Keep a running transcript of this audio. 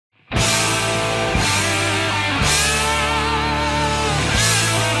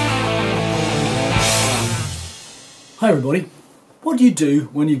Hi everybody. What do you do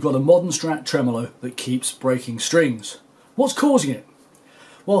when you've got a modern Strat tremolo that keeps breaking strings? What's causing it?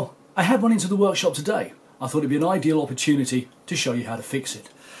 Well, I had one into the workshop today. I thought it'd be an ideal opportunity to show you how to fix it.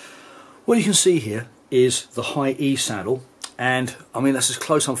 What you can see here is the high E saddle, and I mean that's as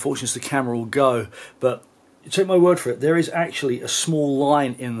close unfortunately as the camera will go, but take my word for it, there is actually a small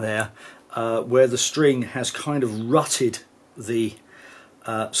line in there where the string has kind of rutted the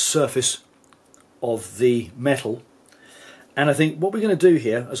surface of the metal. And I think what we're going to do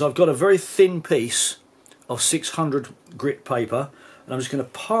here is I've got a very thin piece of 600 grit paper, and I'm just going to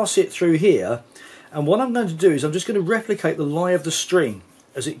pass it through here, and what I'm going to do is I'm just going to replicate the lie of the string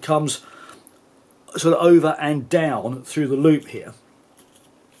as it comes sort of over and down through the loop here,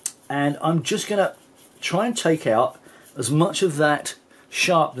 and I'm just going to try and take out as much of that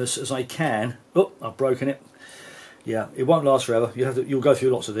sharpness as I can. Oh, I've broken it. Yeah, it won't last forever. You'll go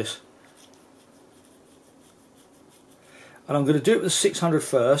through lots of this. And I'm going to do it with 600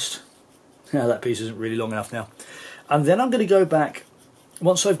 first. Now that piece isn't really long enough now. And then I'm going to go back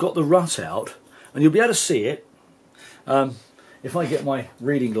once I've got the rut out, and you'll be able to see it. If I get my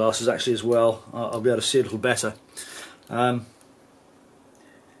reading glasses actually as well, I'll be able to see it a little better. I've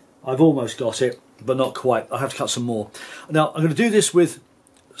almost got it, but not quite. I have to cut some more. Now I'm going to do this with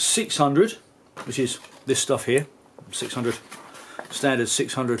 600, which is this stuff here. 600, standard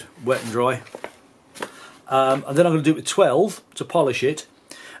 600 wet and dry. And then I'm going to do it with 12 to polish it,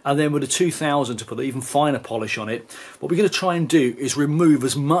 and then with a 2000 to put an even finer polish on it. What we're going to try and do is remove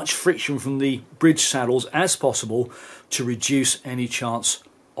as much friction from the bridge saddles as possible to reduce any chance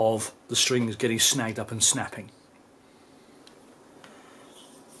of the strings getting snagged up and snapping.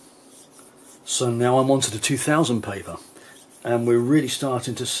 So now I'm onto the 2000 paper, and we're really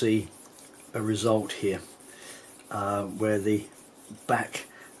starting to see a result here where the back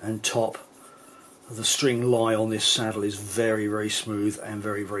and top the string lie on this saddle is very, very smooth and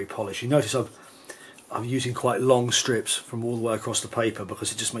very, very polished. You notice I'm using quite long strips from all the way across the paper because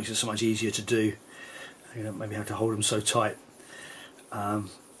it just makes it so much easier to do. You don't maybe have to hold them so tight. Now,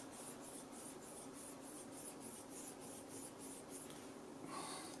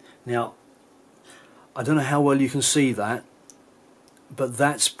 I don't know how well you can see that, but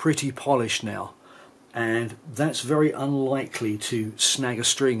that's pretty polished now, and that's very unlikely to snag a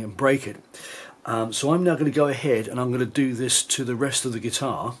string and break it. So I'm now going to go ahead and I'm going to do this to the rest of the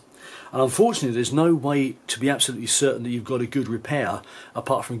guitar, and unfortunately there's no way to be absolutely certain that you've got a good repair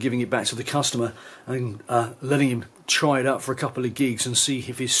apart from giving it back to the customer and letting him try it out for a couple of gigs and see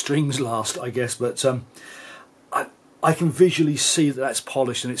if his strings last, I guess. But I can visually see that that's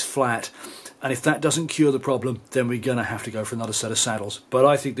polished and it's flat, and if that doesn't cure the problem, then we're going to have to go for another set of saddles. But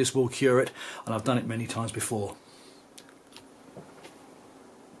I think this will cure it, and I've done it many times before.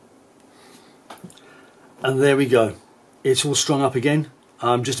 And there we go, it's all strung up again.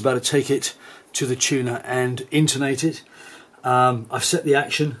 I'm just about to take it to the tuner and intonate it. I've set the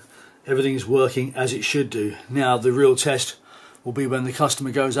action, everything is working as it should do. Now the real test will be when the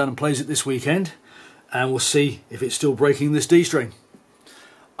customer goes out and plays it this weekend, and we'll see if it's still breaking this D string.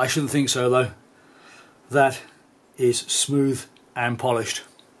 I shouldn't think so though. That is smooth and polished.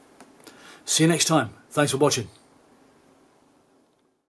 See you next time. Thanks for watching.